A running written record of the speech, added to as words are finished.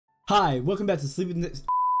Hi, welcome back to Sleeping.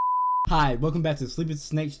 Hi, welcome back to Sleeping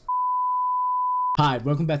Snake. Hi,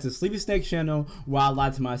 welcome back to Sleepy Snake channel, where I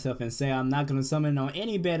lie to myself and say I'm not gonna summon on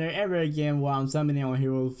any banner ever again while I'm summoning on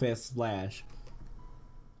Hero Fest Splash.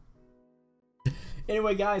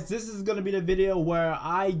 Anyway guys, this is gonna be the video where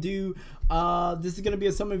I do this is gonna be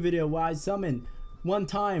a summon video where I summon one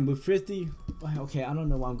time with 50. Okay, I don't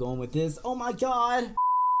know where I'm going with this. Oh my god.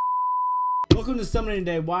 Welcome to Summoning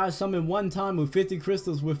Day, where I summon one time with 50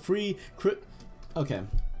 crystals with free okay.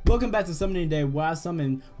 Welcome back to Summoning Day, where I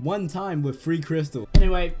summon one time with free crystal.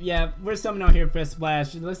 Anyway, yeah, we're summoning out here for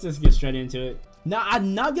Splash. Let's just get straight into it. Now,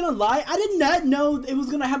 I'm not gonna lie, I did not know it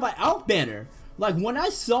was gonna have an out banner. Like, when I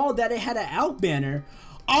saw that it had an out banner,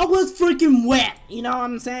 I was freaking wet. You know what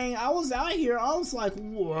I'm saying? I was out here, I was like,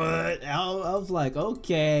 what? I was like,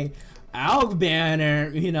 okay. Alg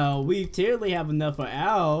banner, you know, we clearly have enough for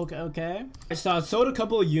Alg, okay. So I sold a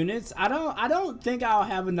couple of units. I don't think I'll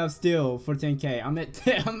have enough still for 10k. I'm at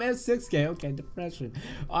 6k. Okay, depression.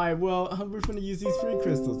 Alright, well, we're gonna use these free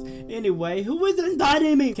crystals. Anyway, who is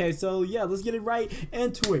indicting me? Okay, so yeah, let's get it right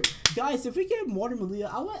into it. Guys, if we get more than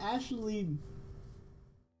Melia, I would actually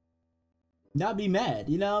not be mad.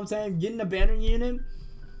 You know what I'm saying? Getting a banner unit.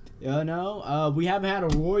 You know, we haven't had a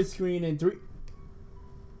Roy screen in 3.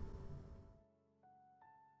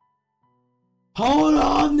 Hold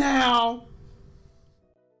on now,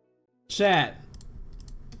 chat.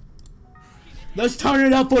 Let's turn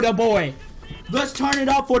it up for the boy. Let's turn it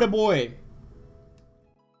up for the boy.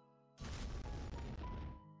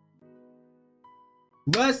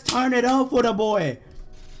 Let's turn it up for the boy.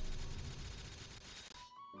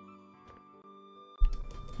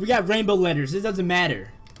 We got rainbow letters. It doesn't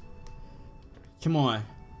matter. Come on.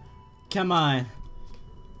 Come on.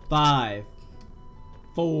 5,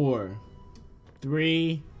 4,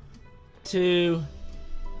 3, 2,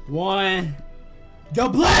 1, go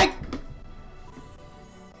black!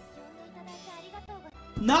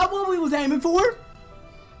 Not what we was aiming for.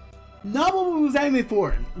 Not what we was aiming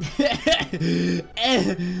for.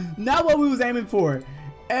 Not what we was aiming for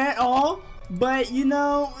at all. But you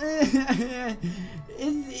know,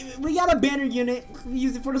 we got a banner unit. We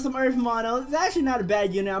use it for some Earth mono. It's actually not a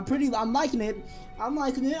bad unit. I'm liking it. I'm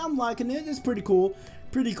liking it. It's pretty cool.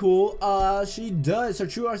 Pretty cool. She does. Her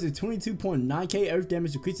true arts is 22.9k earth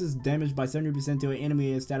damage, decreases damage by 70% to an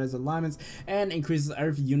enemy status alignments, and increases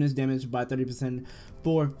earth units damage by 30%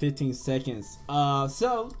 for 15 seconds.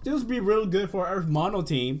 So this would be real good for earth mono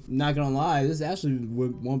team. Not gonna lie, this actually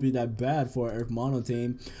won't be that bad for earth mono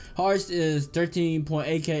team. Hearts is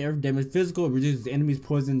 13.8k earth damage physical, reduces enemies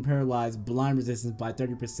poison, paralyzed, blind resistance by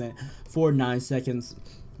 30% for 9 seconds.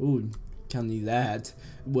 Ooh, can't need that.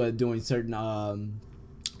 What doing certain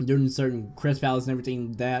crest palettes and everything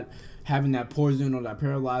like that, having that poison or that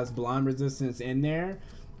paralyzed blind resistance in there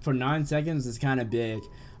for 9 seconds is kind of big.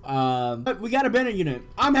 But we got a banner unit.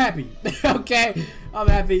 I'm happy. Okay, I'm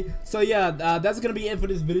happy. So yeah, that's gonna be it for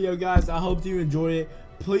this video, guys. I hope you enjoyed it.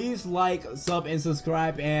 Please like, sub, and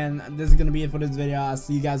subscribe, and this is gonna be it for this video. I'll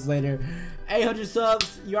see you guys later. 800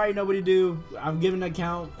 subs, you already know what to do. I'm giving an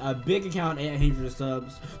account, a big account at 800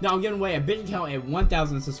 subs. No, I'm giving away a big account at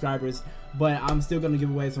 1,000 subscribers, but I'm still gonna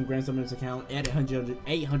give away some Grand Summoners account at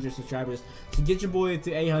 800 subscribers. So get your boy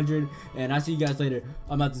to 800, and I'll see you guys later.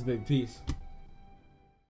 I'm out this baby. Peace.